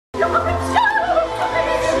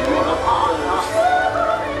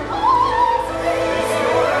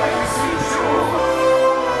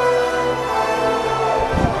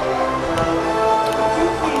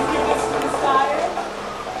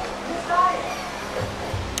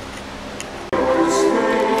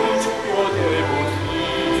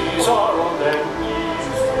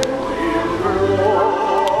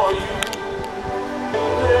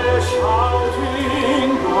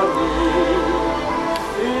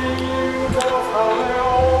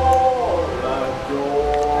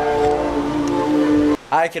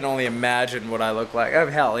I can only imagine what I look like. Oh,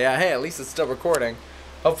 hell yeah. Hey, at least it's still recording.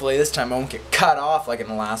 Hopefully this time I won't get cut off like in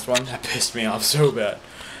the last one. That pissed me off so bad.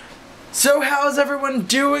 So how's everyone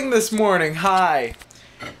doing this morning? Hi.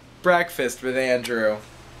 Breakfast with Andrew.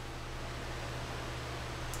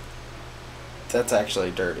 That's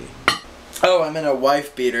actually dirty. Oh, I'm in a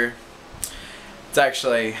wife beater. It's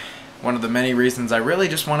actually one of the many reasons I really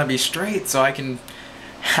just want to be straight so I can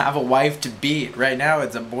have a wife to beat. Right now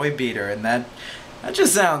it's a boy beater, and that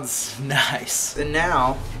just sounds nice. And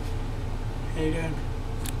now, how you doing?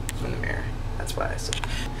 I'm in the mirror. That's why I said.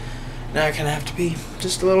 Now I kind of have to be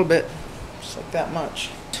just a little bit, just like that much.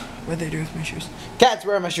 What'd they do with my shoes? Cats,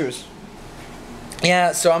 where are my shoes?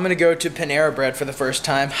 Yeah, so I'm gonna go to Panera Bread for the first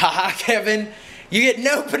time. Haha, Kevin, you get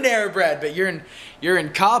no Panera Bread, but you're in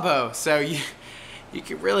Cabo, so you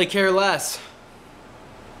could really care less.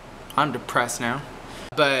 I'm depressed now.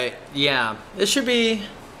 But yeah, it should be.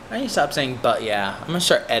 I need to stop saying but yeah. I'm gonna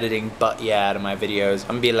start editing but yeah out of my videos. I'm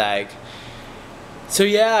gonna be like, so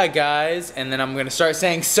yeah, guys, and then I'm gonna start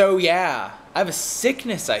saying so yeah. I have a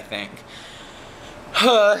sickness, I think.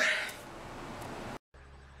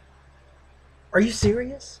 Are you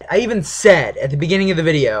serious? I even said at the beginning of the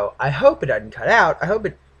video, I hope it doesn't cut out. I hope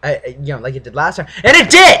it, you know, like it did last time. And it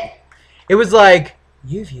did! It was like,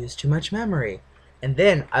 you've used too much memory. And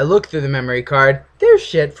then I looked through the memory card. There's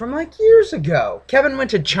shit from like years ago. Kevin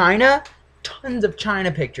went to China. Tons of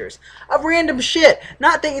China pictures of random shit.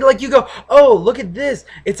 Not that like you go, oh, look at this.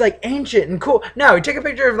 It's like ancient and cool. No, he took a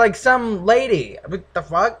picture of like some lady. What the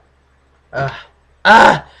fuck?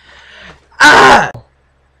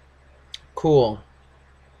 Cool.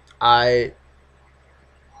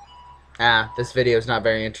 This video is not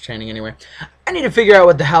very entertaining anyway. I need to figure out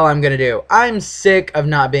what the hell I'm gonna do. I'm sick of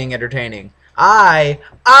not being entertaining. I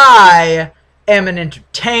am an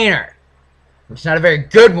entertainer. It's not a very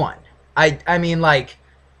good one. I mean, like,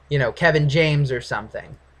 you know, Kevin James or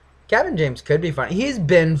something. Kevin James could be funny. He's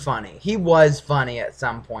been funny. He was funny at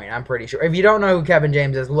some point, I'm pretty sure. If you don't know who Kevin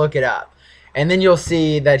James is, look it up. And then you'll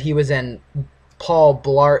see that he was in Paul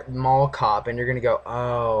Blart Mall Cop, and you're gonna go,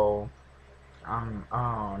 oh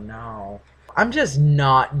no. I'm just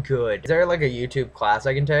not good. Is there like a YouTube class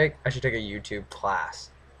I can take? I should take a YouTube class.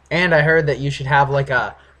 And I heard that you should have like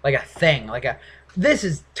a thing, this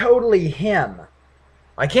is totally him.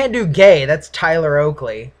 I can't do gay, that's Tyler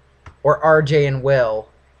Oakley. Or RJ and Will.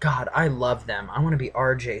 God, I love them. I want to be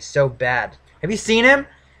RJ so bad. Have you seen him?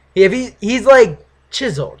 He's like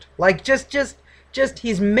chiseled. Like just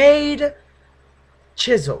he's made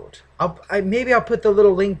chiseled. Maybe I'll put the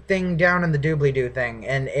little link thing down in the doobly-doo thing,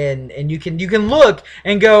 and you can look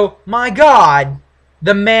and go, my God,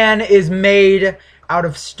 the man is made out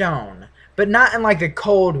of stone, but not in like a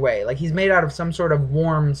cold way. Like he's made out of some sort of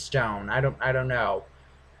warm stone. I don't know.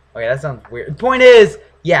 Okay, that sounds weird. The point is,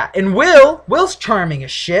 yeah, and Will's charming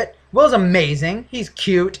as shit. Will's amazing. He's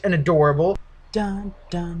cute and adorable. Dun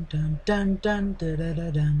dun dun dun dun dun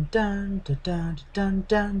dun dun dun dun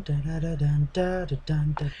dun dun dun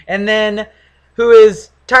dun dun. And then who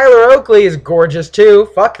is Tyler Oakley is gorgeous too.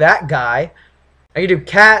 Fuck that guy. I can do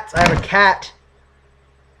cats. I have a cat.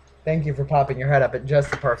 Thank you for popping your head up at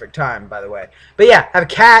just the perfect time, by the way. But yeah, I have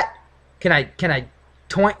a cat. Can I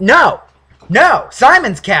toy? No.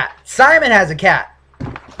 Simon's cat. Simon has a cat.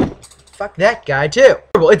 Fuck that guy too.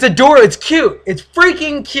 It's adorable. It's cute. It's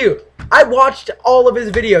freaking cute. I watched all of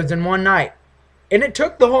his videos in one night. And it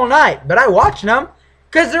took the whole night. But I watched them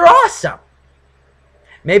because they're awesome.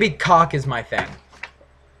 Maybe cock is my thing.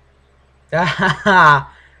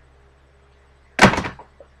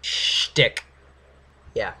 Shtick.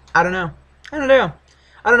 Yeah. I don't know. I don't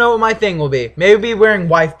know what my thing will be. Maybe wearing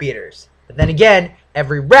wife beaters. But then again,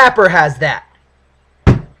 every rapper has that.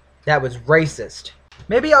 That was racist.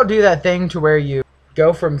 Maybe I'll do that thing to where you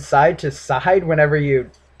go from side to side whenever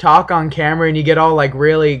you talk on camera and you get all like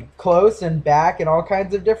really close and back and all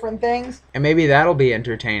kinds of different things. And maybe that'll be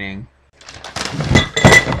entertaining.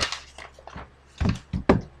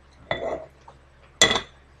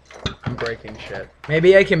 I'm breaking shit.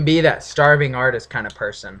 Maybe I can be that starving artist kind of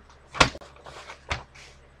person.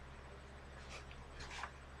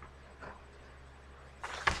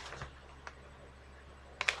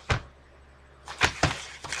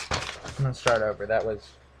 I'm gonna start over. That was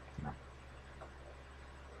no.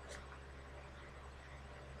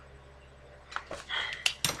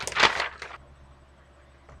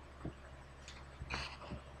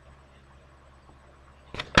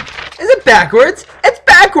 Is it backwards? It's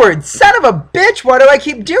backwards! Son of a bitch! Why do I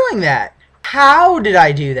keep doing that? How did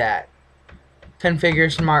I do that?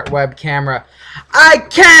 Configure smart web camera. I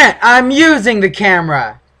can't! I'm using the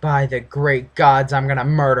camera! By the great gods, I'm gonna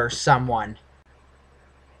murder someone.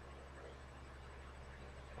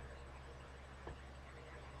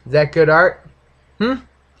 Is that good art?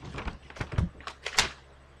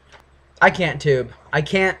 I can't tube. I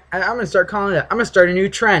can't. I'm gonna start calling it. I'm gonna start a new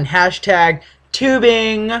trend. Hashtag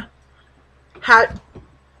tubing.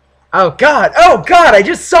 Oh God! Oh God! I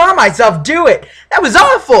just saw myself do it. That was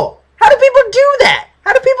awful. How do people do that?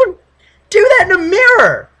 How do people do that in a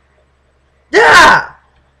mirror? Ah!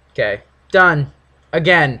 Okay, done.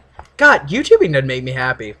 Again. God, YouTubing doesn't make me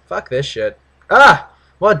happy. Fuck this shit.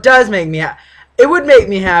 Well, it does make me happy. It would make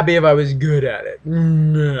me happy if I was good at it.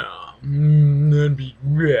 No. That'd be,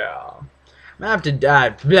 yeah. I'm gonna have to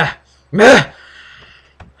die.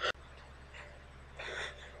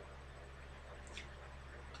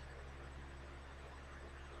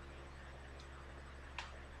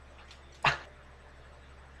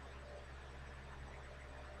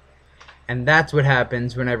 And that's what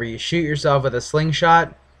happens whenever you shoot yourself with a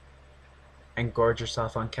slingshot and gorge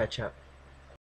yourself on ketchup.